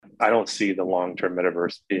I don't see the long-term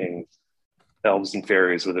metaverse being elves and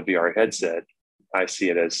fairies with a VR headset. I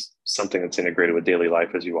see it as something that's integrated with daily life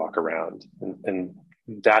as you walk around. And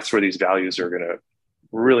that's where these values are going to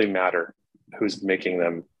really matter. Who's making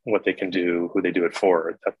them, what they can do, who they do it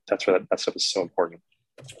for. That's where that stuff is so important.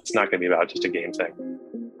 It's not going to be about just a game thing.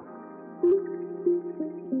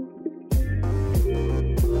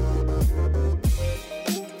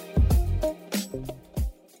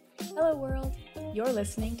 Hello world, you're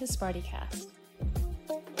listening to SpartyCast.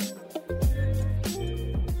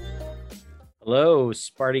 Hello,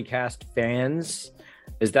 SpartyCast fans.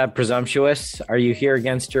 Is that presumptuous? Are you here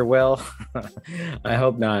against your will? I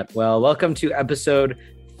hope not. Well, welcome to episode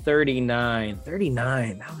 39.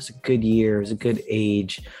 39, that was a good year. It was a good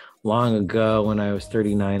age. Long ago when I was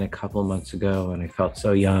 39, a couple months ago, and I felt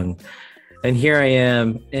so young. And here I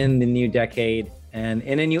am in the new decade and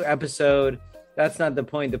in a new episode. That's not the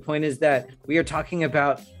point. The point is that we are talking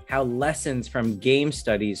about how lessons from game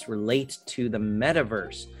studies relate to the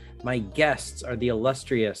metaverse. My guests are the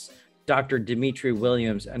illustrious Dr. Dimitri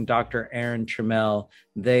Williams and Dr. Aaron Trammell.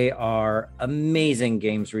 They are amazing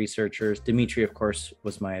games researchers. Dimitri, of course,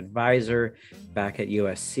 was my advisor back at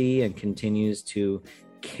USC and continues to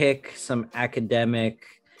kick some academic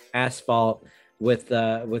asphalt with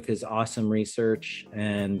his awesome research.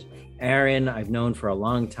 And Aaron, I've known for a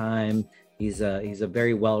long time. He's a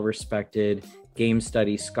very well-respected game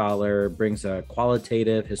study scholar, brings a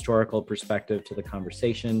qualitative historical perspective to the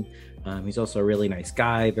conversation. He's also a really nice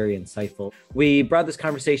guy, very insightful. We brought this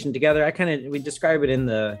conversation together. We describe it in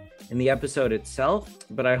the episode itself,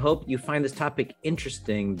 but I hope you find this topic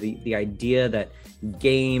interesting. The idea that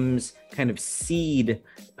games kind of seed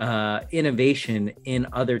innovation in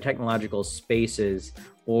other technological spaces,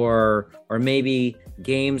 or maybe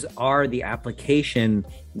games are the application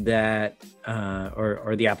that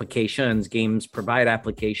or the applications. Games provide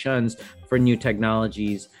applications for new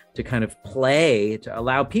technologies to kind of play, to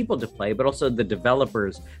allow people to play, but also the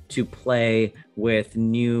developers to play with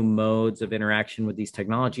new modes of interaction with these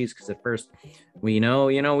technologies. Because at first, we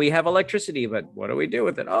have electricity, but what do we do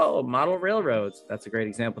with it? Oh, model railroads. That's a great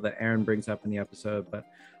example that Aaron brings up in the episode. But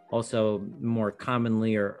also more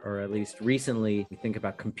commonly, or at least recently, we think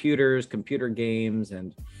about computers, computer games,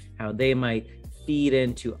 and how they might feed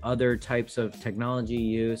into other types of technology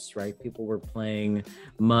use, right? People were playing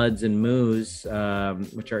MUDs and Moos,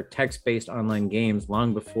 which are text-based online games,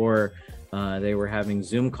 long before they were having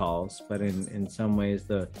Zoom calls. But in some ways,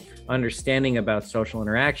 the understanding about social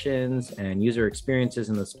interactions and user experiences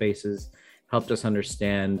in those spaces helped us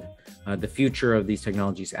understand the future of these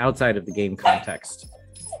technologies outside of the game context.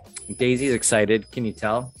 Daisy's excited, can you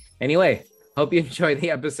tell? Anyway, hope you enjoy the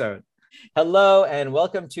episode. Hello and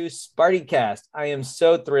welcome to SpartyCast. I am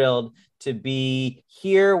so thrilled to be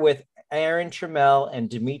here with Aaron Trammell and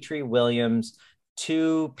Dimitri Williams,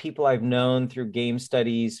 two people I've known through game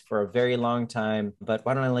studies for a very long time. But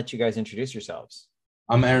why don't I let you guys introduce yourselves?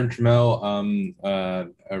 I'm Aaron Trammell. I'm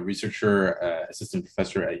a researcher, assistant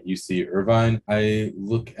professor at UC Irvine. I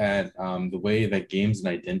look at the way that games and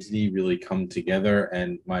identity really come together,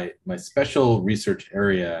 and my special research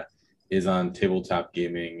area is on tabletop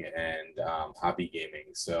gaming and hobby gaming.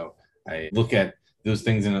 So I look at those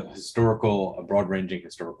things in a broad-ranging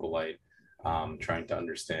historical light, trying to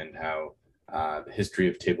understand how the history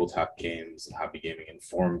of tabletop games and hobby gaming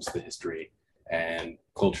informs the history and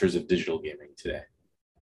cultures of digital gaming today.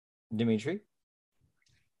 Dimitri?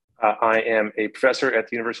 I am a professor at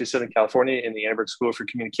the University of Southern California in the Annenberg School for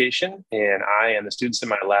Communication, and I and the students in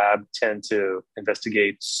my lab tend to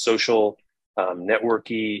investigate social,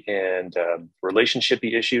 networky, and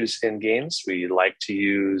relationship-y issues in games. We like to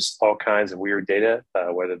use all kinds of weird data,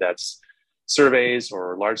 whether that's surveys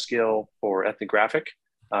or large-scale or ethnographic,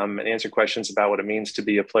 and answer questions about what it means to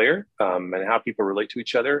be a player, and how people relate to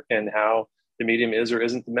each other, and how the medium is or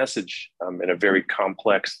isn't the message in a very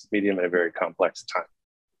complex medium at a very complex time.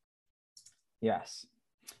 Yes.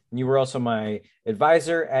 And you were also my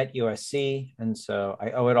advisor at USC, and so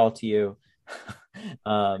I owe it all to you.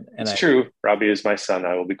 It's true. Robbie is my son.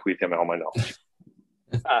 I will bequeath him all my knowledge.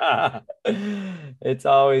 It's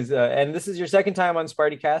always, and this is your second time on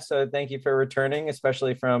SpartyCast, so thank you for returning,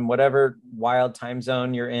 especially from whatever wild time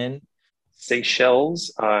zone you're in.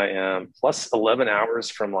 Seychelles. I am plus 11 hours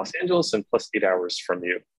from Los Angeles and plus 8 hours from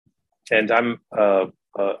you. And I'm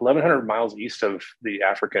 1,100 miles east of the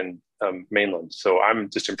African mainland. So I'm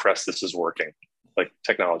just impressed this is working. Like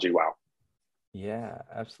technology, wow. Yeah,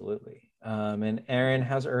 absolutely. And Aaron,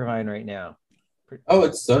 how's Irvine right now? Oh,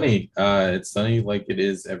 it's sunny. It's sunny like it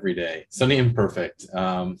is every day. Sunny and perfect.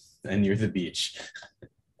 And near the beach.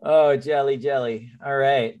 Oh, jelly, jelly. All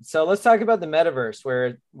right. So let's talk about the metaverse, where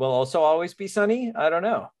it will also always be sunny. I don't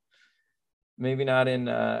know. Maybe not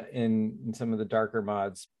in some of the darker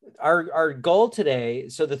mods. Our goal today,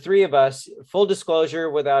 so the three of us, full disclosure,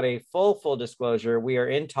 without a full disclosure, we are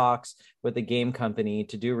in talks with the game company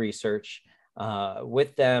to do research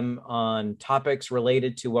with them on topics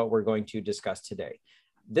related to what we're going to discuss today.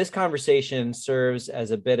 This conversation serves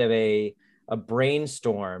as a bit of a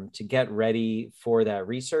brainstorm to get ready for that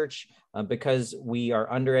research, because we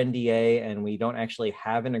are under NDA and we don't actually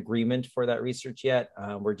have an agreement for that research yet.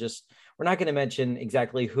 We're not going to mention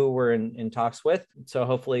exactly who we're in talks with. So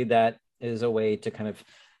hopefully that is a way to kind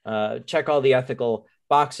of check all the ethical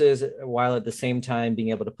boxes while at the same time being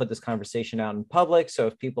able to put this conversation out in public. So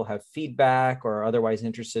if people have feedback or are otherwise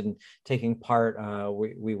interested in taking part,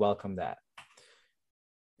 we welcome that.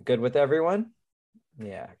 Good with everyone?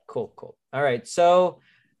 Yeah, cool. All right. So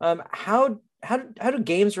how do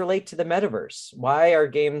games relate to the metaverse? Why are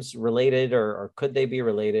games related, or could they be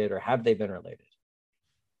related, or have they been related?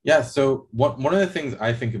 Yeah, so one of the things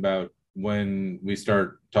I think about when we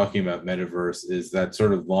start talking about metaverse is that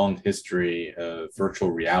sort of long history of virtual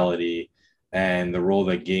reality and the role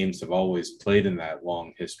that games have always played in that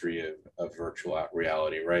long history of virtual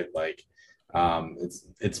reality, right? Like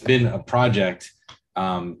it's been a project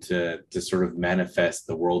to sort of manifest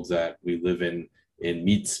the worlds that we live in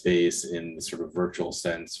meat space in the sort of virtual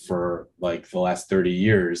sense for like the last 30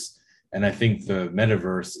 years. And I think the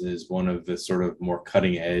metaverse is one of the sort of more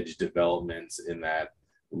cutting edge developments in that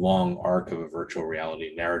long arc of a virtual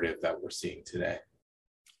reality narrative that we're seeing today.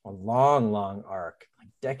 A long arc, like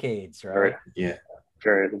decades, right? Yeah.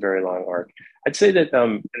 Very long arc. I'd say that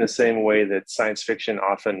in the same way that science fiction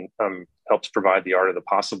often helps provide the art of the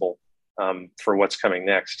possible for what's coming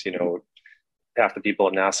next. Half the people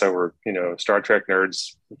at NASA were, Star Trek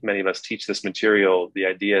nerds. Many of us teach this material, the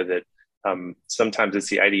idea that sometimes it's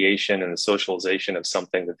the ideation and the socialization of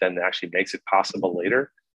something that then actually makes it possible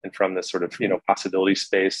later. And from this sort of, possibility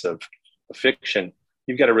space of fiction,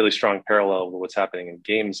 you've got a really strong parallel with what's happening in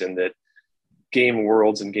games, in that game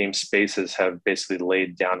worlds and game spaces have basically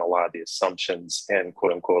laid down a lot of the assumptions and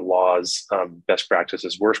quote unquote laws, best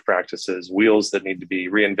practices, worst practices, wheels that need to be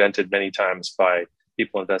reinvented many times by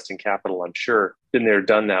people investing capital, I'm sure. Been there,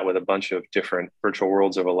 done that with a bunch of different virtual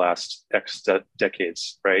worlds over the last X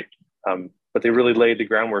decades, right? But they really laid the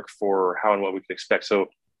groundwork for how and what we could expect. So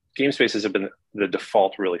game spaces have been the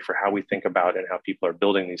default really for how we think about and how people are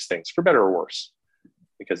building these things, for better or worse,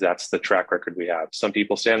 because that's the track record we have. Some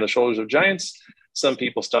people stand on the shoulders of giants. Some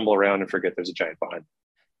people stumble around and forget there's a giant behind.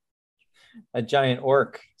 A giant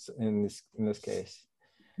orc in this case.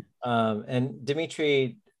 And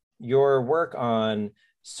Dimitri, your work on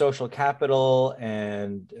social capital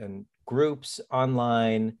and groups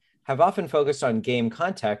online have often focused on game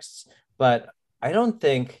contexts, but I don't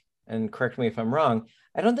think, and correct me if I'm wrong,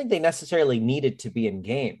 I don't think they necessarily needed to be in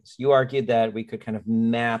games. You argued that we could kind of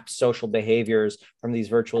map social behaviors from these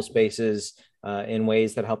virtual spaces in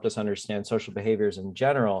ways that helped us understand social behaviors in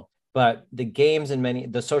general. But the games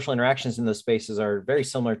and the social interactions in those spaces are very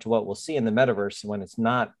similar to what we'll see in the metaverse when it's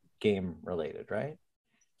not game related, right?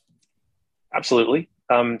 Absolutely.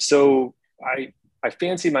 So I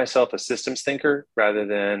fancy myself a systems thinker rather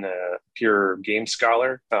than a pure game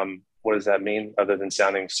scholar. What does that mean other than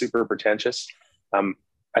sounding super pretentious?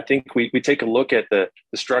 I think we take a look at the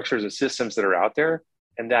structures of systems that are out there,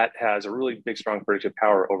 and that has a really big, strong predictive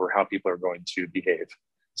power over how people are going to behave.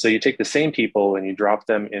 So you take the same people and you drop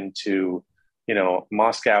them into,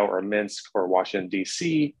 Moscow or Minsk or Washington,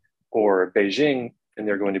 D.C. or Beijing, and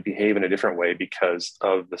they're going to behave in a different way because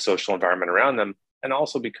of the social environment around them, and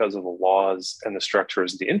also because of the laws and the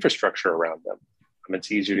structures, the infrastructure around them.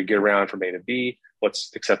 It's easier to get around from A to B.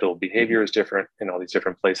 What's acceptable behavior is different in all these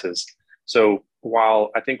different places. So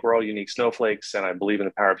while I think we're all unique snowflakes and I believe in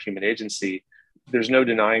the power of human agency, there's no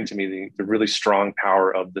denying to me the really strong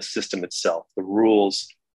power of the system itself, the rules.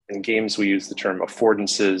 In games, we use the term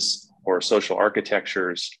affordances or social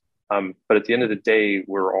architectures. But at the end of the day,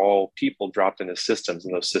 we're all people dropped into systems,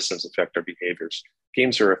 and those systems affect our behaviors.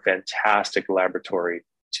 Games are a fantastic laboratory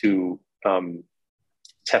to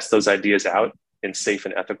test those ideas out in safe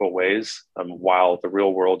and ethical ways, while the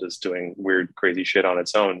real world is doing weird, crazy shit on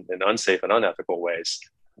its own in unsafe and unethical ways.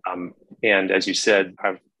 And as you said,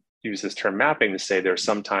 I've used this term mapping to say there are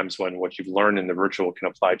some times when what you've learned in the virtual can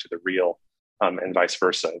apply to the real, and vice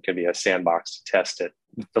versa. It can be a sandbox to test it.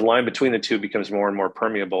 The line between the two becomes more and more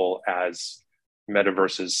permeable as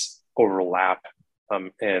metaverses overlap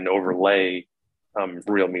and overlay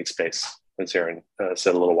real meat space, as Aaron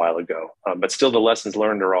said a little while ago. But still, the lessons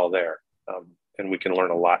learned are all there. and we can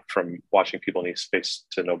learn a lot from watching people in each space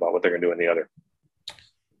to know about what they're going to do in the other.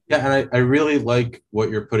 Yeah, and I really like what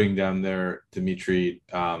you're putting down there, Dimitri,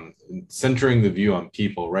 centering the view on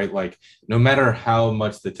people, right? Like, no matter how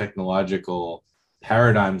much the technological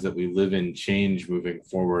paradigms that we live in change moving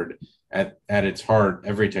forward, at its heart,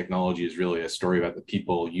 every technology is really a story about the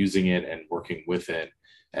people using it and working with it.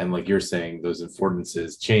 And like you're saying, those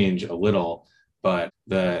affordances change a little, but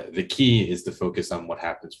the key is to focus on what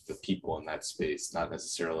happens with the people in that space, not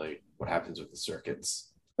necessarily what happens with the circuits.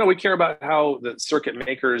 No, we care about how the circuit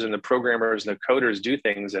makers and the programmers and the coders do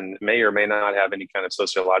things, and may or may not have any kind of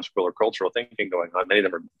sociological or cultural thinking going on. Many of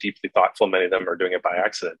them are deeply thoughtful. Many of them are doing it by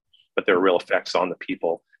accident, but there are real effects on the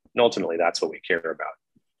people. And ultimately, that's what we care about.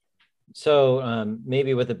 So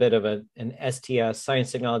maybe with a bit of an STS,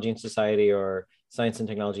 Science, Technology, and Society, or Science and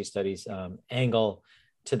Technology Studies angle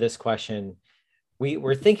to this question,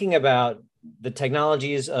 we're thinking about the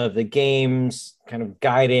technologies of the games kind of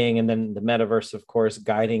guiding, and then the metaverse, of course,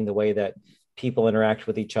 guiding the way that people interact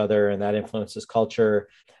with each other, and that influences culture.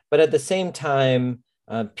 But at the same time,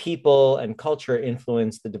 people and culture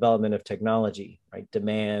influence the development of technology, right?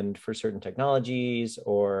 Demand for certain technologies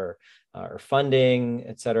or funding,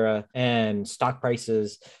 et cetera, and stock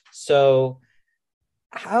prices. So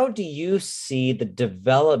how do you see the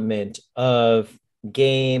development of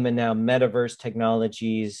game and now metaverse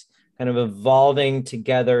technologies kind of evolving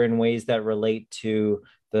together in ways that relate to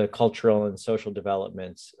the cultural and social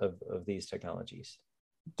developments of these technologies?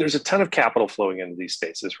 There's a ton of capital flowing into these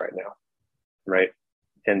spaces right now, right?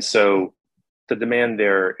 And so the demand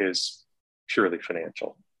there is purely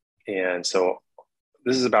financial. And so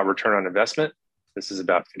this is about return on investment. This is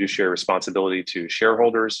about fiduciary responsibility to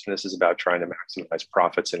shareholders. And this is about trying to maximize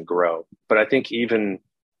profits and grow. But I think even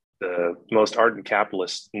the most ardent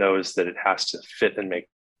capitalist knows that it has to fit and make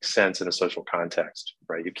sense in a social context,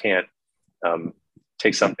 right? You can't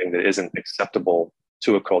take something that isn't acceptable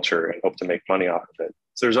to a culture and hope to make money off of it.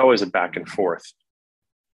 So there's always a back and forth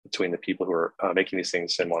between the people who are making these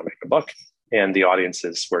things and want to make a buck, and the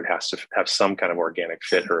audiences where it has to have some kind of organic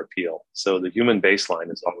fit or appeal. So the human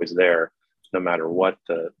baseline is always there, no matter what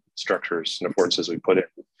the structures and affordances we put in.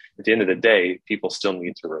 At the end of the day, people still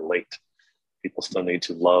need to relate. People still need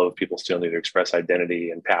to love. People still need to express identity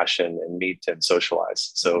and passion and meet and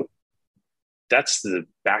socialize. So that's the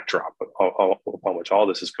backdrop upon which all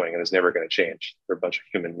this is going, and is never going to change. They're a bunch of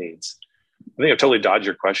human needs. I think I've totally dodged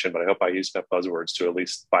your question, but I hope I used enough buzzwords to at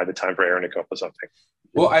least buy the time for Aaron to come up with something.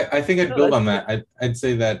 Well, I think I'd build on that. I'd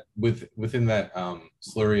say that within that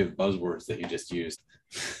slurry of buzzwords that you just used,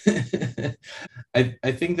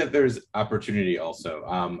 I think that there's opportunity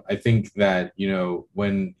also. I think that,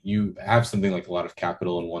 when you have something like a lot of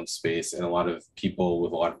capital in one space and a lot of people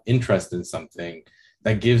with a lot of interest in something,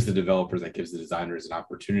 that gives the developers, that gives the designers an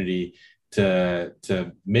opportunity to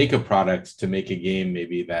make a product, to make a game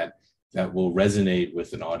maybe that will resonate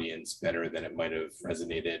with an audience better than it might have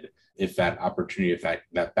resonated if that opportunity, if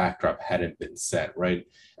that backdrop hadn't been set, right?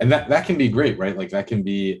 And that can be great, right? Like that can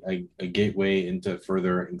be a gateway into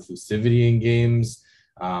further inclusivity in games.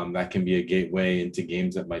 That can be a gateway into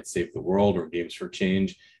games that might save the world or games for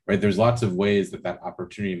change, right? There's lots of ways that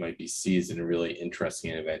opportunity might be seized in a really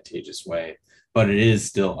interesting and advantageous way. But it is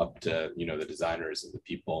still up to, the designers and the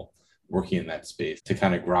people working in that space to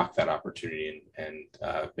kind of grok that opportunity and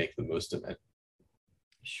make the most of it.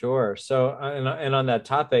 Sure. So, and on that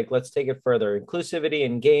topic, let's take it further. Inclusivity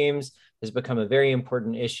in games has become a very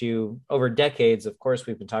important issue over decades. Of course,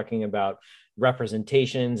 we've been talking about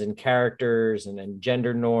representations and characters and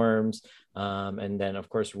gender norms, and then, of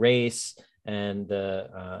course, race and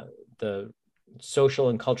the social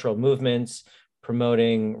and cultural movements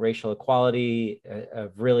promoting racial equality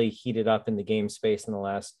have really heated up in the game space in the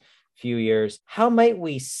last few years. How might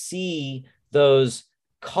we see those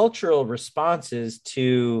cultural responses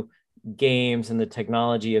to games and the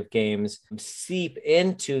technology of games seep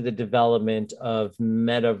into the development of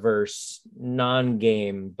metaverse,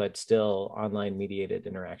 non-game, but still online mediated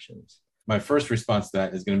interactions? My first response to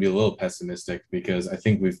that is going to be a little pessimistic, because I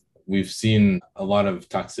think we've seen a lot of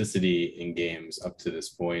toxicity in games up to this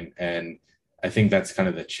point, and I think that's kind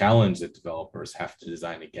of the challenge that developers have to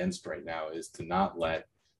design against right now, is to not let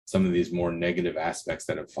some of these more negative aspects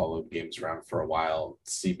that have followed games around for a while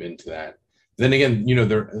seep into that. Then again,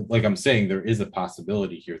 like I'm saying, there is a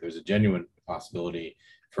possibility here. There's a genuine possibility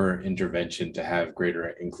for intervention to have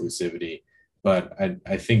greater inclusivity. But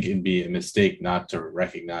I think it'd be a mistake not to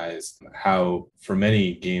recognize how, for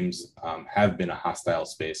many, games have been a hostile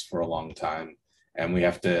space for a long time. And we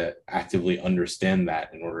have to actively understand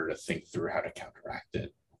that in order to think through how to counteract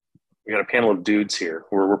it. we got a panel of dudes here.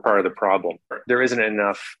 We're part of the problem. There isn't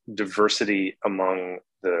enough diversity among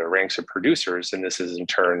the ranks of producers, and this is in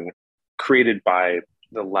turn created by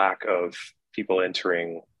the lack of people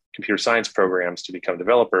entering computer science programs to become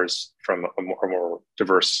developers from a more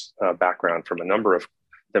diverse background from a number of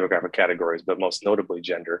demographic categories, but most notably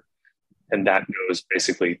gender. And that goes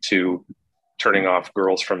basically to turning off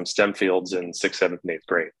girls from STEM fields in 6th, 7th, and 8th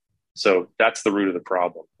grade. So that's the root of the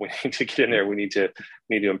problem. We need to get in there. We need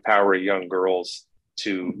to empower young girls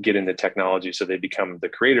to get into technology so they become the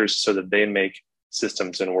creators, so that they make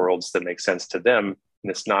systems and worlds that make sense to them. And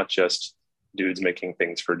it's not just dudes making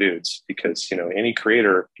things for dudes, because, you know, any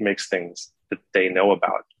creator makes things that they know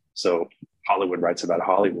about. So Hollywood writes about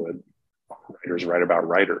Hollywood. Writers write about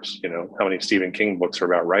writers. You know, how many Stephen King books are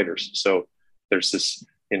about writers? So there's this,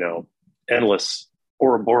 you know, endless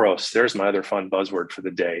Ouroboros. There's my other fun buzzword for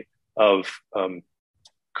the day of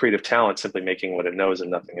creative talent simply making what it knows and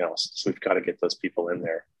nothing else. So we've got to get those people in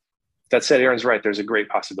there. That said, Aaron's right. There's a great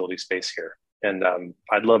possibility space here. And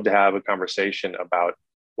I'd love to have a conversation about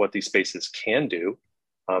what these spaces can do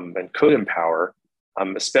and could empower,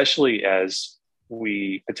 especially as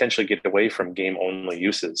we potentially get away from game-only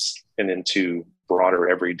uses and into broader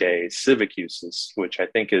everyday civic uses, which I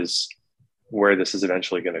think is where this is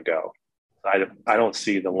eventually going to go. I don't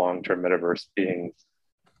see the long-term metaverse being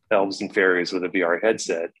elves and fairies with a VR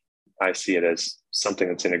headset. I see it as something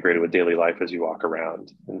that's integrated with daily life as you walk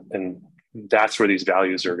around. And that's where these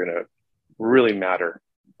values are going to really matter.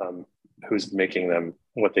 Who's making them,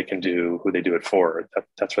 what they can do, who they do it for.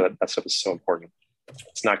 That's where that stuff is so important.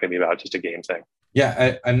 It's not going to be about just a game thing.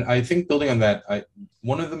 Yeah, and I think building on that,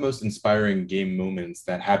 one of the most inspiring game moments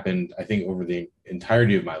that happened, I think, over the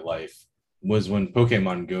entirety of my life was when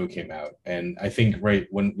Pokemon Go came out. And I think, right,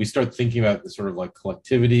 when we start thinking about the sort of like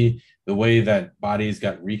collectivity, the way that bodies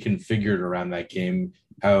got reconfigured around that game,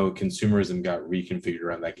 how consumerism got reconfigured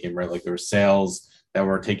around that game, right? Like there were sales that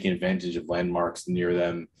were taking advantage of landmarks near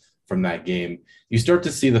them from that game. You start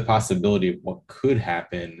to see the possibility of what could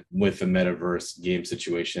happen with a metaverse game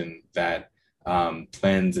situation that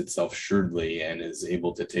plans itself shrewdly and is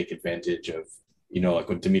able to take advantage of, you know, like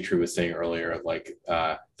what Dimitri was saying earlier, like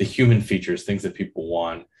the human features, things that people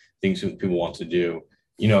want, things that people want to do,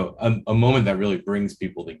 you know, a moment that really brings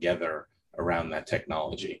people together around that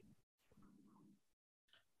technology.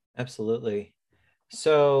 Absolutely.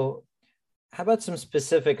 So how about some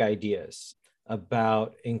specific ideas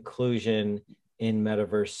about inclusion in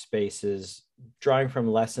metaverse spaces, drawing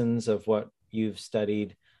from lessons of what you've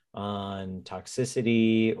studied on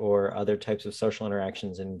toxicity or other types of social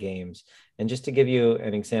interactions in games? And just to give you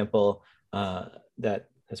an example that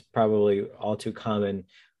is probably all too common,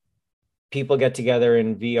 people get together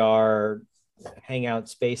in VR hangout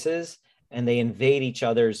spaces and they invade each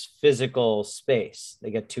other's physical space.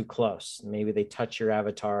 They get too close. Maybe they touch your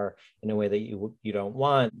avatar in a way that you don't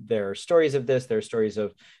want. There are stories of this. There are stories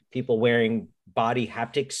of people wearing body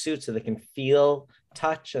haptic suits so they can feel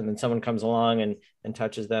touch, and then someone comes along and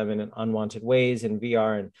touches them in unwanted ways in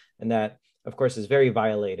VR. And that, of course, is very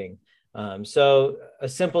violating. So a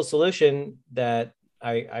simple solution that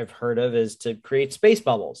I've heard of is to create space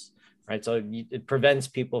bubbles, right? So it prevents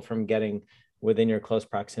people from getting within your close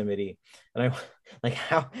proximity. And I like,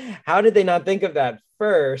 how did they not think of that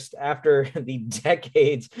first after the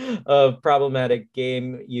decades of problematic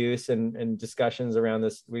game use and discussions around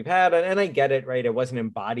this we've had? And I get it, right? It wasn't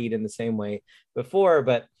embodied in the same way before,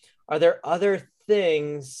 but are there other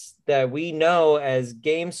things that we know as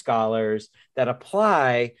game scholars that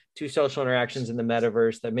apply to social interactions in the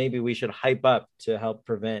metaverse that maybe we should hype up to help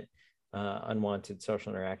prevent unwanted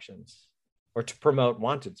social interactions or to promote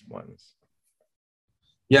wanted ones?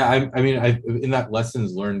 Yeah, I mean, in that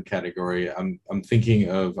lessons learned category, I'm thinking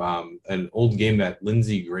of an old game that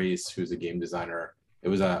Lindsay Grace, who's a game designer, it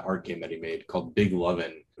was an art game that he made called Big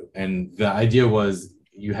Lovin'. And the idea was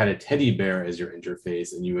you had a teddy bear as your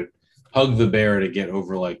interface, and you would hug the bear to get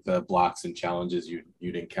over like the blocks and challenges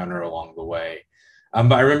you'd encounter along the way.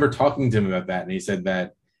 But I remember talking to him about that, and he said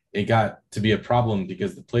that it got to be a problem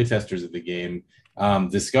because the playtesters of the game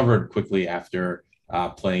discovered quickly after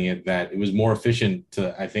playing it that it was more efficient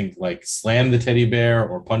to, I think, like slam the teddy bear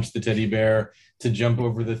or punch the teddy bear to jump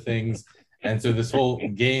over the things. And so this whole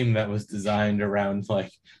game that was designed around like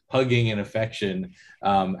hugging and affection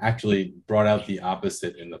actually brought out the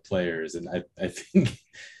opposite in the players. And I think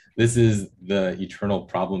this is the eternal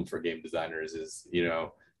problem for game designers is, you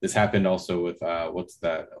know, this happened also with what's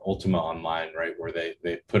that, Ultima Online, right? Where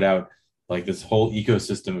they put out like this whole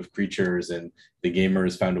ecosystem of creatures, and the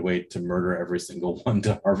gamers found a way to murder every single one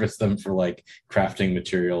to harvest them for like crafting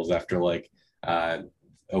materials after like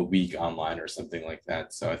a week online or something like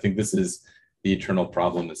that. So I think this is the eternal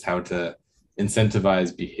problem, is how to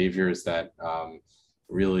incentivize behaviors that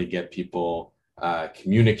really get people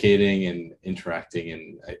communicating and interacting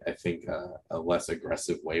in, I think, a less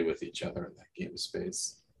aggressive way with each other in that game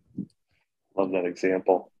space. Love that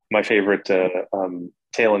example. My favorite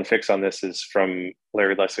tale and fix on this is from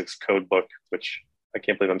Larry Lessig's code book, which I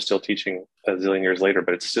can't believe I'm still teaching a zillion years later,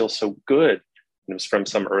 but it's still so good. And it was from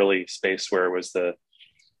some early space where it was the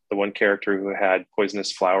one character who had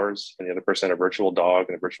poisonous flowers, and the other person had a virtual dog,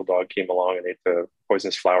 and a virtual dog came along and ate the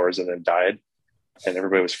poisonous flowers and then died. And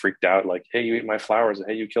everybody was freaked out, like, hey, you ate my flowers, and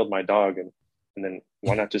hey, you killed my dog. And then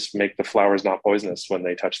why not just make the flowers not poisonous when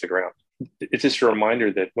they touch the ground? It's just a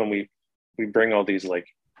reminder that when we bring all these like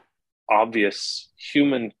obvious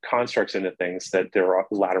human constructs into things, that there are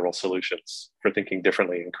lateral solutions for thinking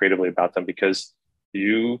differently and creatively about them, because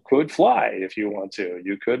you could fly if you want to,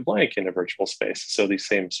 you could blank in a virtual space. So these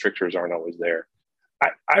same strictures aren't always there.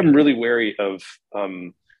 I'm really wary of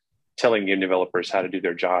telling game developers how to do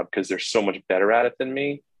their job, because they're so much better at it than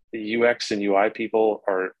me. The UX and UI people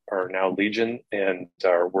are now legion and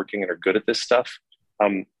are working and are good at this stuff.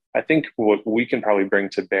 I think what we can probably bring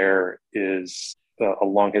to bear is a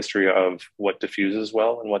long history of what diffuses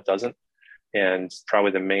well and what doesn't. And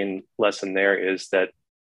probably the main lesson there is that,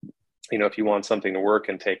 if you want something to work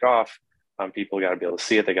and take off, people got to be able to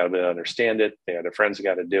see it. They got to be able to understand it. They have their friends who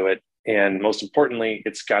got to do it. And most importantly,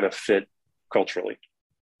 it's got to fit culturally.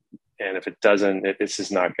 And if it doesn't, this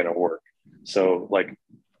is not going to work. So like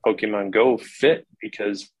Pokemon Go fit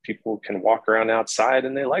because people can walk around outside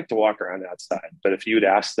and they like to walk around outside. But if you'd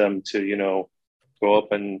ask them to, go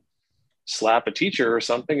up and slap a teacher or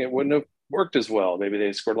something, it wouldn't have worked as well. Maybe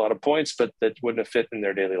they scored a lot of points, but that wouldn't have fit in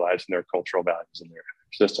their daily lives and their cultural values and their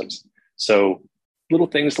systems. So little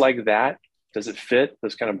things like that, does it fit?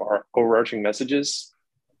 Those kind of overarching messages,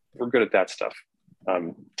 we're good at that stuff.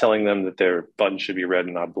 Telling them that their button should be red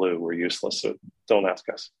and not blue, we're useless. So don't ask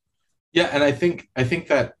us. Yeah, and I think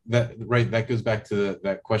that right, that goes back to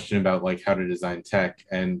that question about like how to design tech.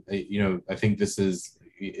 And I think this is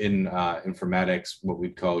in informatics what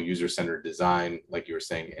we'd call user-centered design. Like you were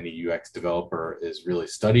saying, any UX developer is really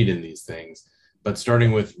studied in these things, but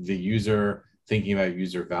starting with the user, thinking about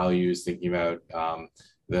user values, thinking about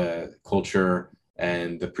the culture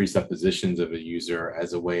and the presuppositions of a user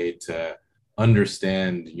as a way to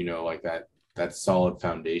understand, like that solid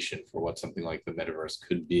foundation for what something like the metaverse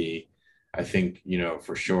could be, I think,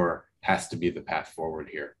 for sure has to be the path forward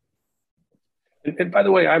here. And by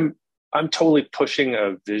the way, I'm totally pushing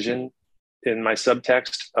a vision in my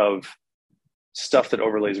subtext of stuff that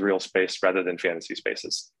overlays real space rather than fantasy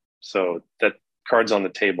spaces. So that cards on the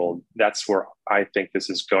table, that's where I think this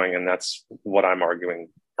is going. And that's what I'm arguing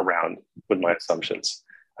around with my assumptions.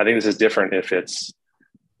 I think this is different if it's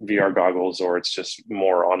VR goggles or it's just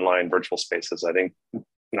more online virtual spaces. I think,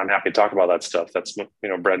 and I'm happy to talk about that stuff. That's,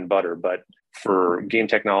 bread and butter. But for game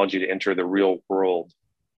technology to enter the real world,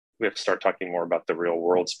 we have to start talking more about the real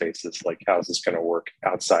world spaces. Like, how's this going to work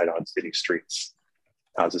outside on city streets?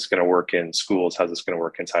 How's this going to work in schools? How's this going to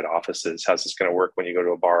work inside offices? How's this going to work when you go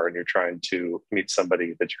to a bar and you're trying to meet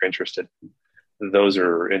somebody that you're interested in? Those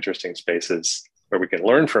are interesting spaces where we can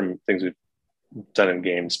learn from things we've done in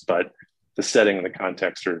games, but the setting and the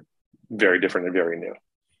context are very different and very new.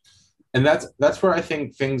 And that's where I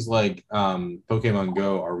think things like Pokemon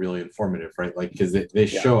Go are really informative, right? Like, because they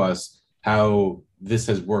show us how this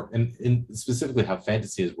has worked, and specifically how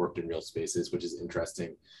fantasy has worked in real spaces, which is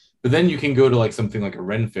interesting. But then you can go to like something like a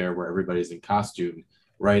Ren Fair where everybody's in costume,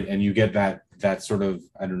 right? And you get that sort of,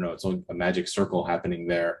 I don't know, it's like a magic circle happening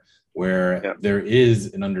there where there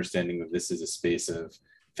is an understanding that this is a space of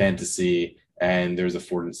fantasy and there's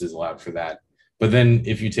affordances allowed for that. But then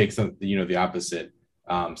if you take the opposite,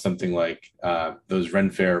 something like those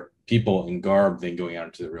Ren Fair people in garb, then going out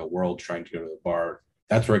into the real world, trying to go to the bar,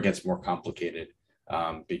 that's where it gets more complicated.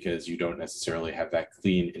 Because you don't necessarily have that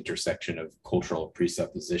clean intersection of cultural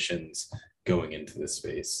presuppositions going into this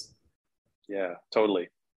space. Yeah, totally.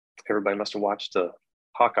 Everybody must have watched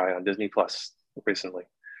Hawkeye on Disney Plus recently.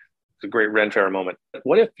 It's a great Ren Fair moment.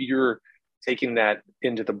 What if you're taking that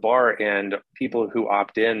into the bar and people who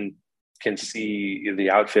opt in can see the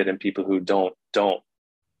outfit and people who don't,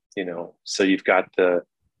 so you've got the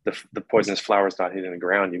poisonous flowers not hitting the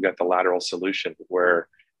ground. You've got the lateral solution where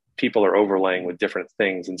people are overlaying with different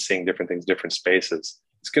things and seeing different things, different spaces.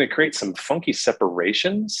 It's going to create some funky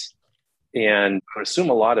separations and I assume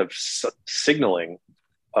a lot of signaling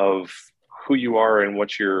of who you are and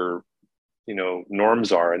what your,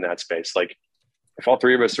 norms are in that space. Like if all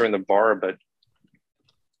three of us are in the bar, but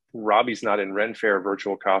Robbie's not in Ren Fair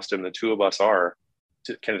virtual costume, the two of us are,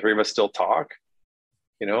 can the three of us still talk?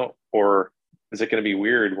 Or is it going to be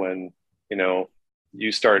weird when,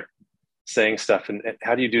 you start saying stuff, and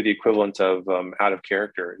how do you do the equivalent of out of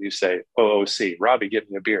character? You say, OOC, Robbie, get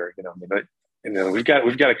me a beer. We've got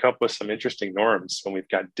to come up with some interesting norms when we've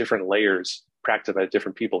got different layers practiced by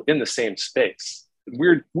different people in the same space.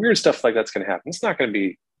 Weird stuff like that's going to happen. That's not going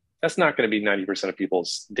to be 90% of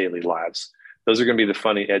people's daily lives. Those are going to be the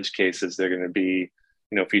funny edge cases. They're going to be,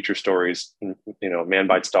 feature stories, man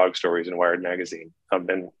bites dog stories in Wired magazine.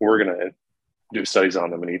 And we're going to do studies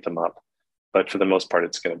on them and eat them up. But for the most part,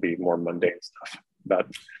 it's going to be more mundane stuff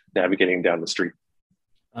about navigating down the street.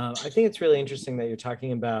 I think it's really interesting that you're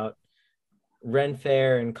talking about Ren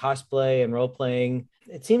Fair and cosplay and role playing.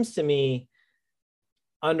 It seems to me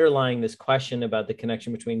underlying this question about the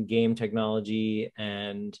connection between game technology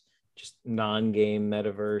and just non-game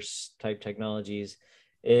metaverse type technologies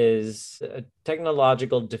is a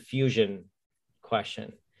technological diffusion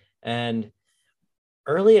question. And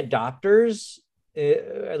early adopters,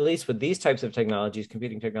 at least with these types of technologies,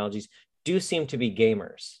 computing technologies, do seem to be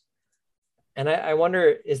gamers. And I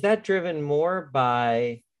wonder, is that driven more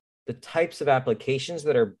by the types of applications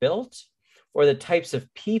that are built, or the types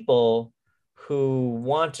of people who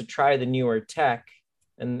want to try the newer tech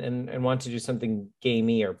and want to do something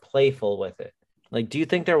gamey or playful with it? Like, do you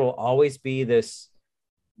think there will always be this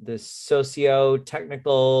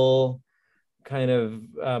socio-technical kind of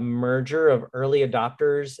merger of early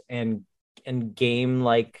adopters and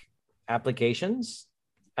game-like applications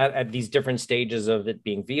at these different stages of it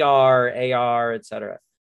being VR, AR, et cetera?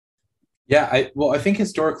 Yeah, I think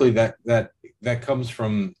historically that comes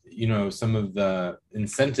from, some of the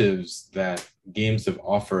incentives that games have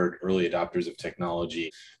offered early adopters of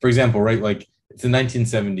technology. For example, right, like it's the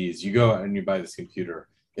 1970s, you go out and you buy this computer.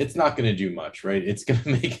 It's not going to do much, right? It's going to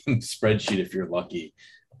make a spreadsheet if you're lucky.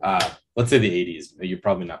 Let's say the 80s, you're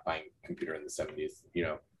probably not buying a computer in the 70s,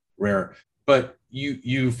 rare. But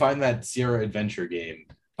you find that Sierra Adventure game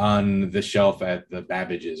on the shelf at the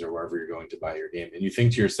Babbage's or wherever you're going to buy your game, and you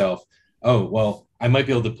think to yourself, oh, well, I might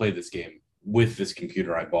be able to play this game with this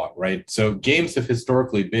computer I bought, right? So games have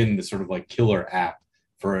historically been the sort of like killer app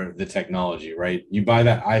for the technology, right? You buy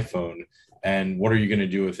that iPhone, and what are you going to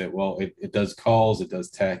do with it? Well, it does calls, it does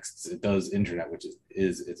texts, it does internet, which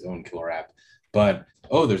is its own killer app. But,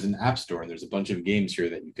 there's an app store, and there's a bunch of games here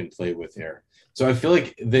that you can play with here. So I feel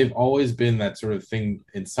like they've always been that sort of thing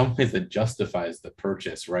in some ways that justifies the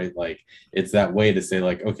purchase, right? Like it's that way to say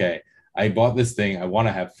like, okay, I bought this thing, I want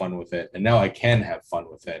to have fun with it, and now I can have fun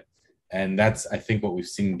with it. And that's, I think, what we've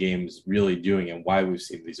seen games really doing, and why we've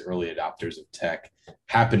seen these early adopters of tech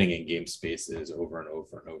happening in game spaces over and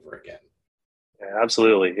over and over again. Yeah,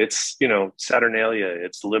 absolutely. It's, Saturnalia,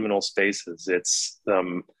 it's liminal spaces, it's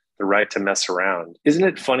the right to mess around. Isn't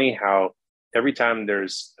it funny how every time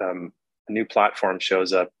there's a new platform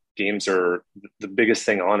shows up, games are the biggest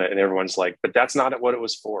thing on it, and everyone's like, but that's not what it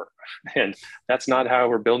was for, and that's not how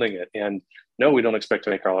we're building it, and no, we don't expect to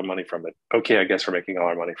make all our money from it. Okay, I guess we're making all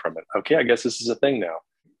our money from it. Okay, I guess this is a thing now.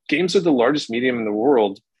 Games are the largest medium in the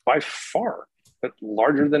world by far, but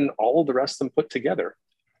larger than all of the rest of them put together.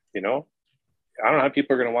 I don't know how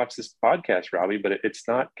people are going to watch this podcast, Robbie, but it's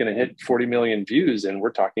not going to hit 40 million views, and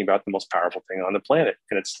we're talking about the most powerful thing on the planet,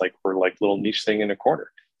 and it's like we're like little niche thing in a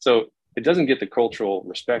corner. So it doesn't get the cultural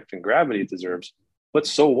respect and gravity it deserves, but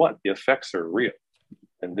so what? The effects are real.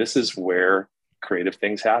 And this is where creative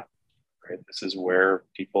things happen, right? This is where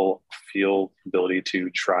people feel the ability to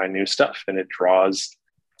try new stuff, and it draws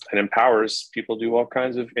and empowers people to do all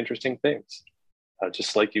kinds of interesting things.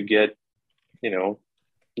 Just like you get,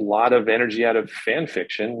 a lot of energy out of fan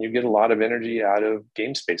fiction, you get a lot of energy out of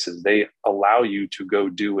game spaces. They allow you to go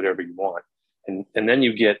do whatever you want. And then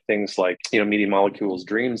you get things like, Media Molecule's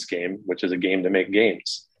Dreams game, which is a game to make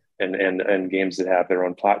games, and games that have their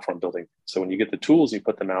own platform building. So when you get the tools, you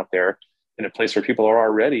put them out there in a place where people are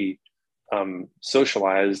already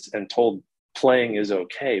socialized and told playing is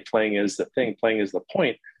okay, playing is the thing, playing is the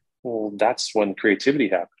point. Well, that's when creativity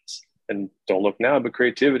happens. And don't look now, but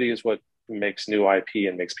creativity is what makes new IP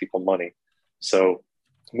and makes people money. So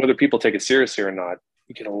whether people take it seriously or not,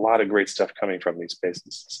 you get a lot of great stuff coming from these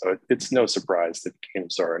spaces. So it's no surprise that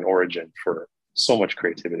games are an origin for so much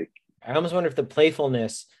creativity. I almost wonder if the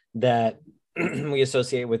playfulness that we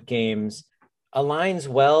associate with games aligns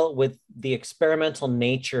well with the experimental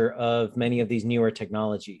nature of many of these newer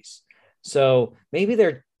technologies. So maybe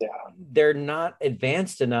they're not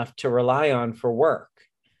advanced enough to rely on for work,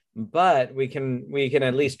 but we can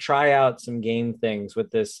at least try out some game things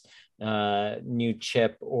with this new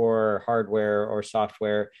chip or hardware or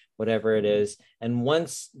software, whatever it is. And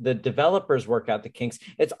once the developers work out the kinks,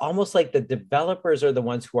 it's almost like the developers are the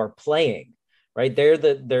ones who are playing, right?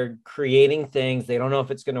 They're creating things. They don't know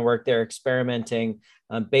if it's going to work. They're experimenting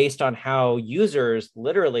based on how users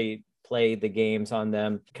literally play the games on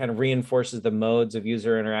them, kind of reinforces the modes of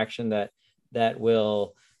user interaction that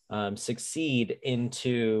will succeed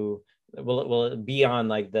into will be on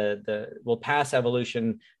like will pass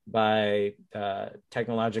evolution by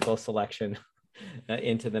technological selection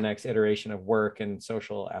into the next iteration of work and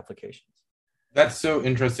social applications. That's so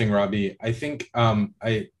interesting, Robbie. I think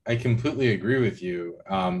I completely agree with you.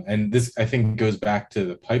 And this, I think, goes back to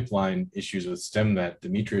the pipeline issues with STEM that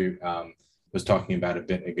Dimitri was talking about a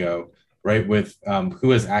bit ago, right? With who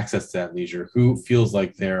has access to that leisure, who feels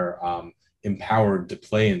like they're empowered to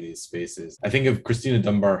play in these spaces. I think of Christina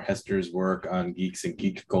Dunbar Hester's work on geeks and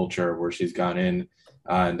geek culture, where she's gone in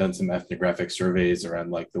and done some ethnographic surveys around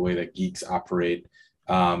like the way that geeks operate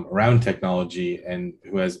around technology, and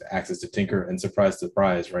who has access to tinker. And surprise,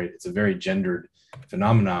 surprise, right? It's a very gendered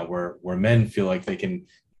phenomena where men feel like they can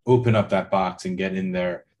open up that box and get in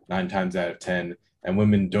there 9 times out of 10, and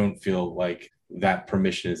women don't feel like that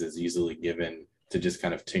permission is as easily given to just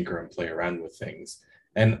kind of tinker and play around with things.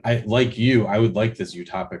 And I, like you, I would like this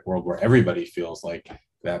utopic world where everybody feels like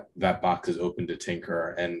that box is open to tinker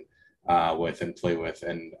and with and play with.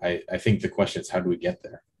 And I think the question is, how do we get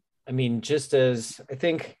there? I mean, just as I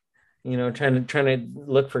think, trying to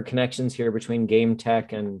look for connections here between game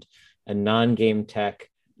tech and non-game tech,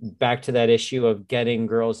 back to that issue of getting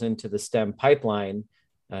girls into the STEM pipeline.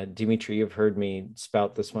 Dimitri, you've heard me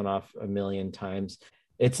spout this one off a million times.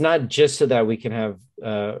 It's not just so that we can have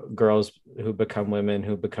girls who become women,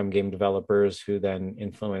 who become game developers, who then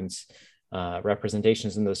influence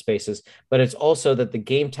representations in those spaces, but it's also that the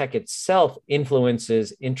game tech itself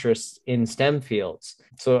influences interests in STEM fields.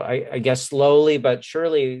 So I guess slowly but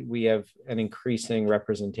surely we have an increasing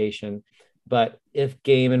representation. But if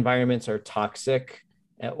game environments are toxic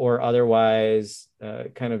or otherwise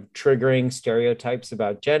kind of triggering stereotypes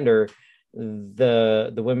about gender,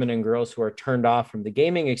 the women and girls who are turned off from the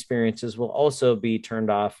gaming experiences will also be turned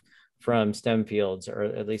off from STEM fields, or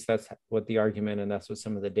at least that's what the argument and that's what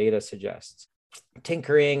some of the data suggests.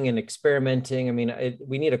 Tinkering and experimenting, I mean,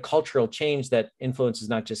 we need a cultural change that influences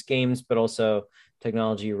not just games, but also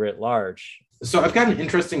technology writ large. So I've got an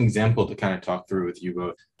interesting example to kind of talk through with you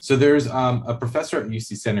both. So there's a professor at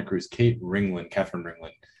UC Santa Cruz, Catherine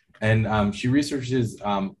Ringland, and she researches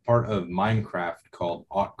part of Minecraft called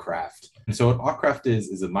Autcraft. And so what Autcraft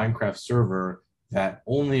is a Minecraft server that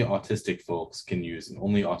only autistic folks can use and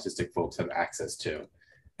only autistic folks have access to.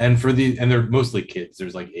 And they're mostly kids.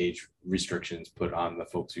 There's like age restrictions put on the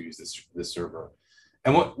folks who use this server.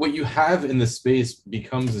 And what you have in the space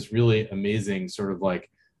becomes this really amazing sort of like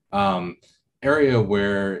area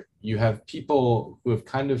where you have people who have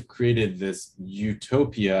kind of created this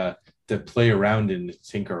utopia to play around in, to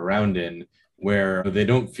tinker around in, where they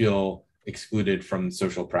don't feel excluded from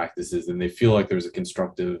social practices, and they feel like there's a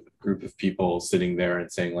constructive group of people sitting there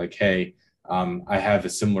and saying like, hey, I have a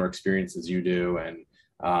similar experience as you do, and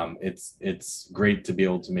it's great to be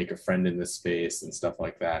able to make a friend in this space and stuff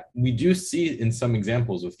like that. We do see in some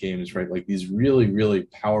examples with games, right, like these really, really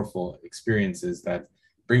powerful experiences that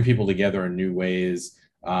bring people together in new ways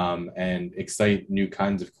and excite new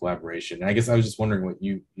kinds of collaboration. And I guess I was just wondering what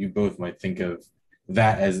you both might think of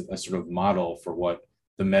that as a sort of model for what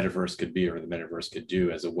the metaverse could be, or the metaverse could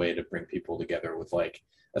do as a way to bring people together with like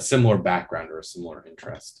a similar background or a similar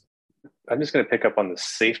interest. I'm just going to pick up on the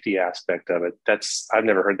safety aspect of it. I've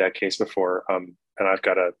never heard that case before. And I've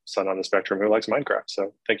got a son on the spectrum who likes Minecraft.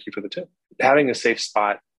 So thank you for the tip. Having a safe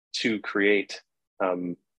spot to create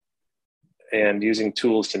and using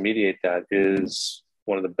tools to mediate that is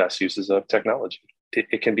one of the best uses of technology.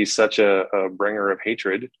 It can be such a bringer of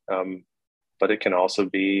hatred, but it can also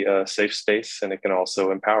be a safe space, and it can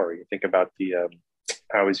also empower. You think about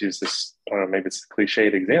I always use this, I don't know, maybe it's a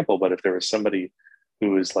cliched example, but if there was somebody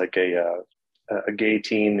who was like a gay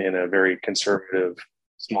teen in a very conservative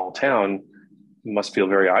small town, must feel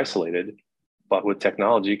very isolated, but with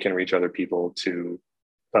technology can reach other people to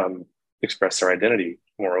express their identity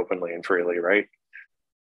more openly and freely, right?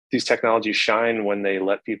 These technologies shine when they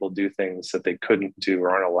let people do things that they couldn't do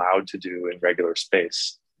or aren't allowed to do in regular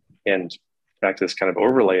space. And back to this kind of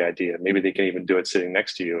overlay idea, maybe they can even do it sitting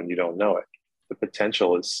next to you and you don't know it. The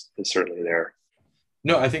potential is certainly there.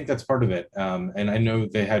 No, I think that's part of it. And I know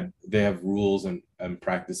they have rules and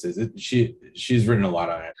practices. She's written a lot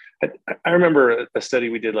on it. I remember a study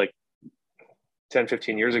we did like 10,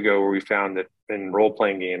 15 years ago where we found that in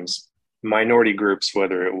role-playing games, minority groups,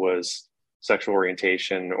 whether it was sexual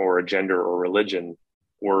orientation or gender or religion,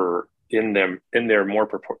 were in there more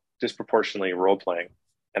disproportionately role playing.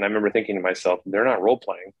 And I remember thinking to myself, they're not role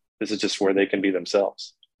playing. This is just where they can be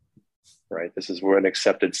themselves, right? This is where an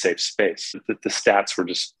accepted safe space. The stats were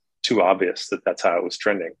just too obvious that that's how it was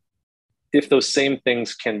trending. If those same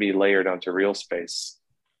things can be layered onto real space,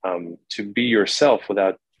 to be yourself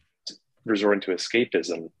without resorting to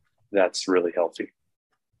escapism, that's really healthy.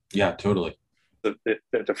 Yeah, totally.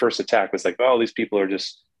 The first attack was like, oh, these people are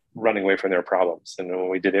just running away from their problems. And when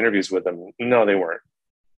we did interviews with them, no, they weren't.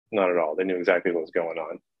 Not at all. They knew exactly what was going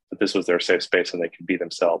on. But this was their safe space and they could be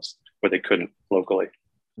themselves where they couldn't locally.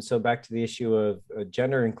 So back to the issue of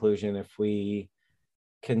gender inclusion, if we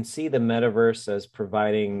can see the metaverse as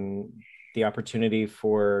providing the opportunity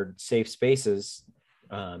for safe spaces,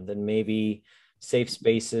 then maybe safe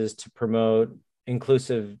spaces to promote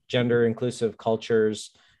gender inclusive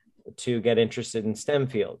cultures, to get interested in STEM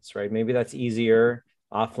fields, right? Maybe that's easier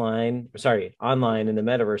online in the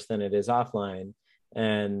metaverse than it is offline.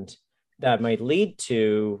 And that might lead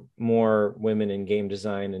to more women in game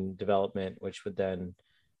design and development, which would then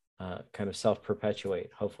kind of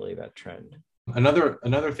self-perpetuate, hopefully, that trend.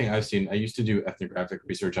 Another thing I've seen, I used to do ethnographic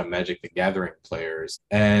research on Magic the Gathering players,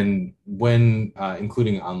 and when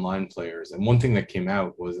including online players. And one thing that came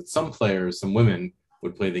out was that some women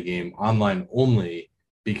would play the game online only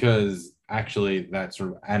because actually that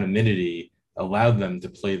sort of anonymity allowed them to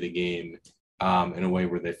play the game in a way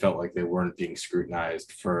where they felt like they weren't being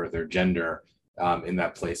scrutinized for their gender in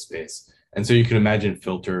that play space. And so you can imagine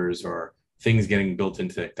filters or things getting built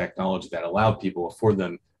into technology that afford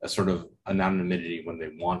them a sort of anonymity when they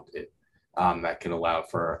want it, that can allow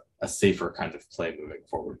for a safer kind of play moving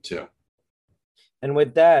forward too. And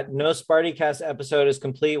with that, no SpartyCast episode is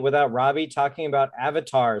complete without Robbie talking about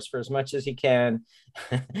avatars for as much as he can.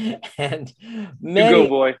 And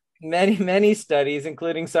many studies,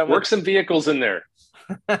 including some work some vehicles in there.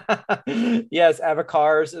 Yes,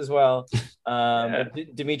 avatars as well.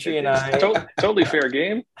 Dimitri and I totally fair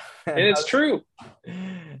game, and it's true.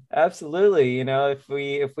 Absolutely. If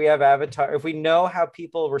we have if we know how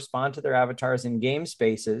people respond to their avatars in game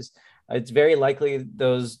spaces, it's very likely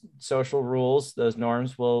those social rules, those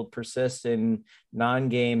norms will persist in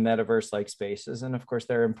non-game metaverse-like spaces. And of course,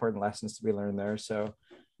 there are important lessons to be learned there. So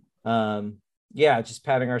just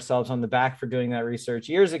patting ourselves on the back for doing that research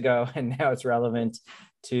years ago. And now it's relevant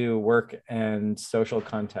to work and social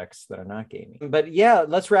contexts that are not gaming. But yeah,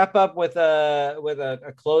 let's wrap up with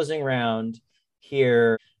a closing round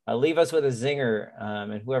here. Leave us with a zinger,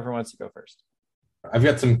 and whoever wants to go first. I've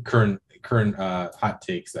got some current hot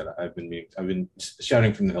takes that I've been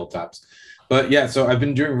shouting from the hilltops. But yeah, so I've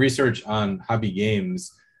been doing research on hobby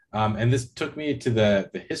games, and this took me to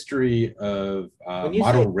the history of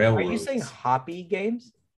model railroads. Are you saying hobby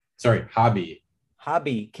games? Sorry, hobby.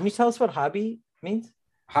 Hobby. Can you tell us what hobby means?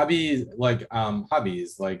 Hobby, like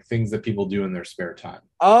hobbies, like things that people do in their spare time.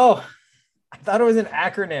 Oh, I thought it was an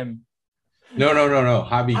acronym. No.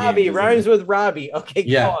 Hobby rhymes with Robbie. Okay,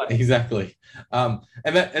 yeah, exactly. And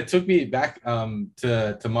that it took me back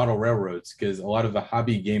to model railroads, because a lot of the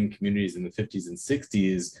hobby game communities in the 50s and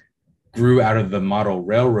 60s grew out of the model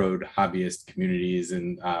railroad hobbyist communities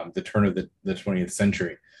in the turn of the 20th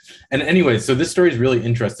century. And anyway, so this story is really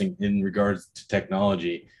interesting in regards to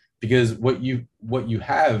technology, because what you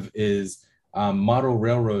have is model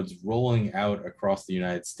railroads rolling out across the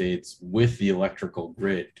United States with the electrical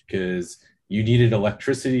grid, because you needed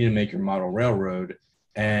electricity to make your model railroad,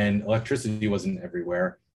 and electricity wasn't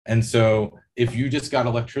everywhere. And so if you just got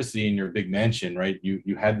electricity in your big mansion, right,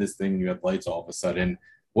 you had this thing, you had lights all of a sudden.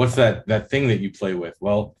 What's that thing that you play with?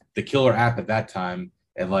 Well, the killer app at that time,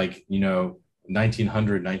 at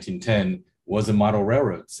 1900, 1910, was a model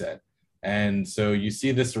railroad set. And so you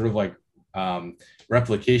see this sort of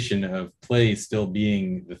replication of play still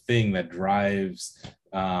being the thing that drives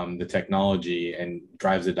the technology and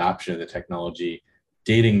drives adoption of the technology,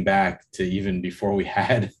 dating back to even before we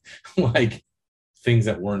had things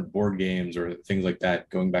that weren't board games or things like that,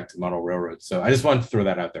 going back to model railroads. So I just wanted to throw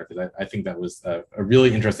that out there, because I think that was a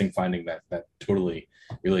really interesting finding that totally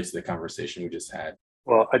relates to the conversation we just had.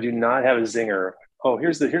 Well, I do not have a zinger. Oh,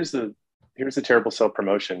 here's the terrible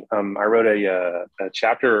self-promotion. I wrote a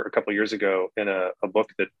chapter a couple of years ago in a book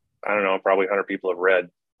that, I don't know, probably 100 people have read,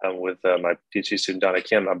 with my PhD student Donna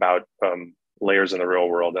Kim, about layers in the real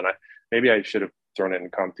world. And maybe I should have thrown it in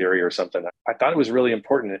comp theory or something. I thought it was really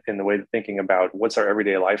important in the way of thinking about what's our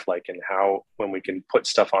everyday life like, and how, when we can put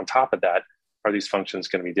stuff on top of that, are these functions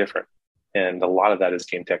going to be different? And a lot of that is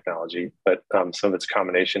game technology, but some of it's a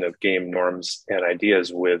combination of game norms and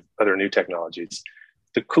ideas with other new technologies.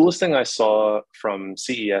 the coolest thing I saw from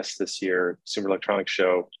CES this year, Consumer Electronics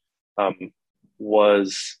Show,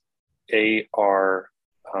 was AR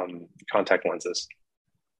contact lenses.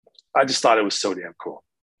 I just thought it was so damn cool.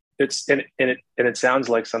 It sounds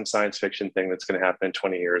like some science fiction thing that's going to happen in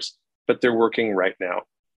 20 years, but they're working right now,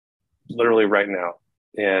 literally right now.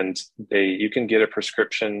 And you can get a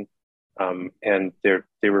prescription, and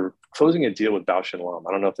they were closing a deal with Bausch and Lomb.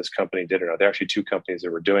 I don't know if this company did or not. There are actually two companies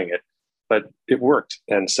that were doing it, but it worked.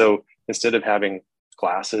 And so instead of having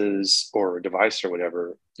glasses or a device or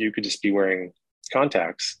whatever, you could just be wearing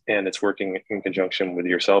contacts, and it's working in conjunction with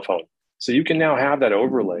your cell phone. So you can now have that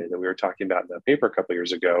overlay that we were talking about in the paper a couple of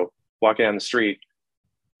years ago, walking down the street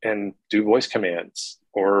and do voice commands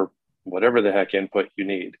or whatever the heck input you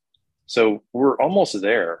need. So we're almost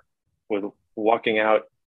there with walking out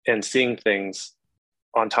and seeing things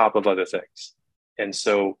on top of other things. And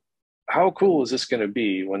so how cool is this going to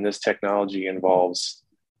be when this technology involves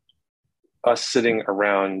us sitting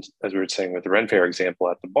around, as we were saying with the Ren Fair example,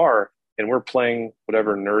 at the bar, and we're playing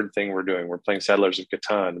whatever nerd thing we're doing. We're playing Settlers of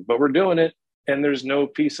Catan, but we're doing it and there's no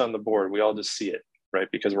piece on the board. We all just see it, right?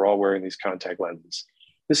 Because we're all wearing these contact lenses.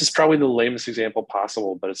 This is probably the lamest example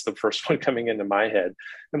possible, but it's the first one coming into my head.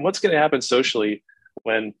 And what's going to happen socially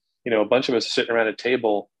when, a bunch of us are sitting around a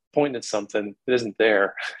table pointing at something that isn't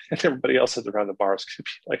there, and everybody else is around the bar is going to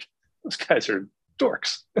be like, those guys are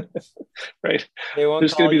dorks, right?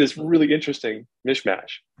 There's going to be this really interesting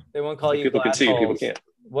mishmash. They won't call you people can see, holes. People can't.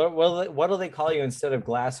 What will they call you instead of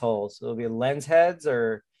glass holes? It'll be lens heads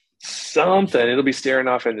or something. It'll be staring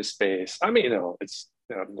off into space. I mean, it's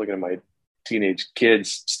looking at my teenage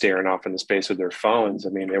kids staring off into space with their phones. I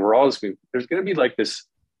mean, there's going to be like this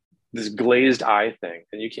glazed eye thing,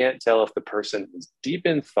 and you can't tell if the person is deep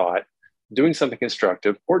in thought, doing something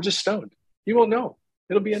constructive, or just stoned. You won't know.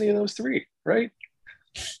 It'll be any of those three, right?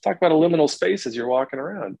 Talk about a liminal space as you're walking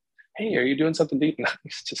around. Hey, are you doing something deep? No,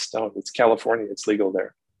 it's just stoned. It's California. It's legal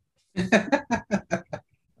there.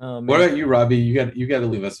 Oh, what about you, Robbie? You got to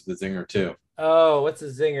leave us with a zinger too. Oh, what's a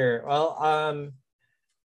zinger? Well,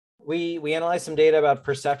 we analyzed some data about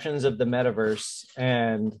perceptions of the metaverse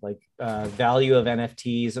and value of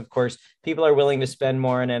NFTs. Of course, people are willing to spend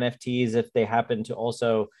more on NFTs if they happen to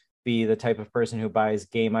also be the type of person who buys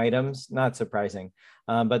game items. Not surprising.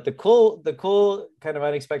 But the cool kind of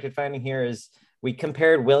unexpected finding here is we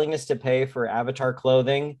compared willingness to pay for avatar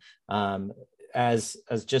clothing as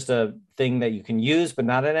just a thing that you can use, but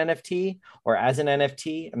not an NFT, or as an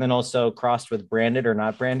NFT, and then also crossed with branded or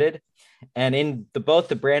not branded. And in both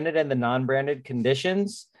the branded and the non-branded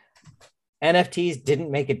conditions, NFTs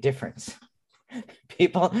didn't make a difference.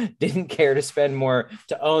 People didn't care to spend more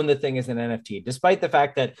to own the thing as an NFT, despite the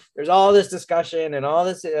fact that there's all this discussion and all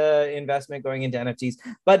this investment going into NFTs.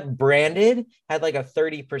 But branded had like a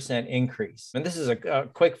 30% increase. And this is a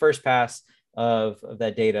quick first pass of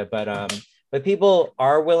that data. But people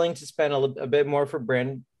are willing to spend a bit more for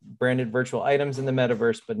branded virtual items in the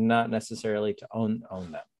metaverse, but not necessarily to own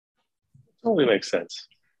them. Totally makes sense.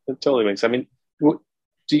 It totally makes. I mean,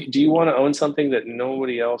 do you want to own something that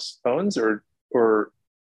nobody else owns, or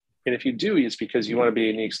and if you do, it's because you want to be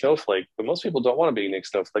a unique snowflake. But most people don't want to be a unique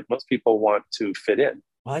snowflake. Most people want to fit in.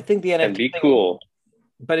 Well, I think the NFT and be cool.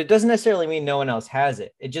 But it doesn't necessarily mean no one else has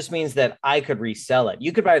it. It just means that I could resell it.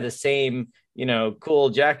 You could buy the same, cool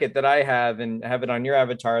jacket that I have and have it on your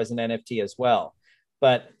avatar as an NFT as well.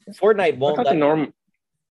 But Fortnite won't. I thought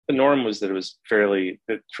the norm was that it was fairly,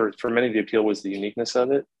 for many, the appeal was the uniqueness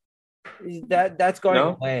of it. That's going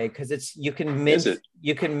away because you can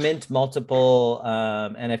mint multiple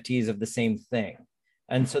NFTs of the same thing,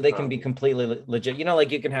 and so they can be completely legit.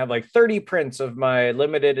 You can have 30 prints of my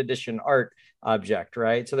limited edition art object,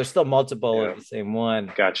 right? So there's still multiple of the same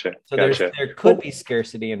one. Gotcha. So there could be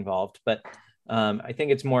scarcity involved, but I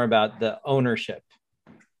think it's more about the ownership.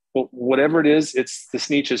 Well, whatever it is, it's the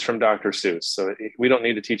Sneetches from Dr. Seuss. So we don't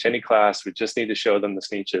need to teach any class. We just need to show them the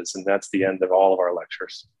Sneetches, and that's the end of all of our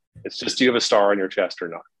lectures. It's just, do you have a star on your chest or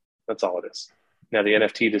not? That's all it is. Now the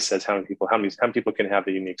NFT just says how many people can have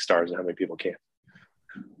the unique stars and how many people can't.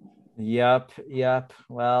 Yep.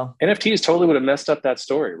 Well, NFTs totally would have messed up that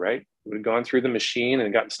story, right? It would have gone through the machine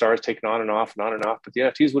and gotten stars taken on and off and on and off, but the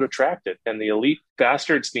NFTs would have tracked it, and the elite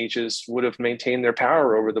bastard Sneetches would have maintained their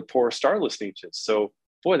power over the poor starless Sneetches. So,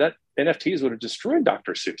 boy, that NFTs would have destroyed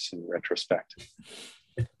Dr. Seuss in retrospect.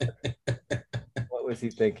 What was he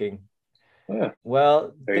thinking? Yeah.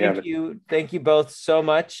 Well, thank you both so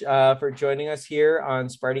much for joining us here on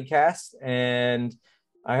SpartyCast, and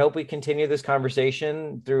I hope we continue this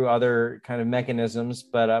conversation through other kind of mechanisms.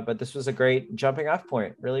 But this was a great jumping off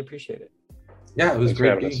point. Really appreciate it. Yeah, it was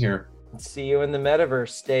great being here. See you in the metaverse.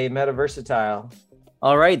 Stay metaversatile.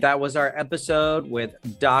 All right, that was our episode with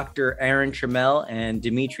Dr. Aaron Trammell and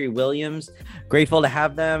Dimitri Williams. Grateful to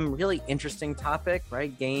have them. Really interesting topic,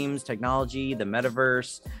 right? Games, technology, the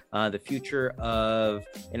metaverse, the future of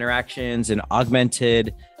interactions and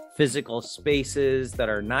augmented physical spaces that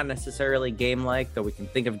are not necessarily game-like, though we can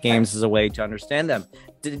think of games as a way to understand them.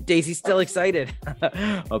 Daisy's still excited.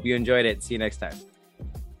 Hope you enjoyed it. See you next time.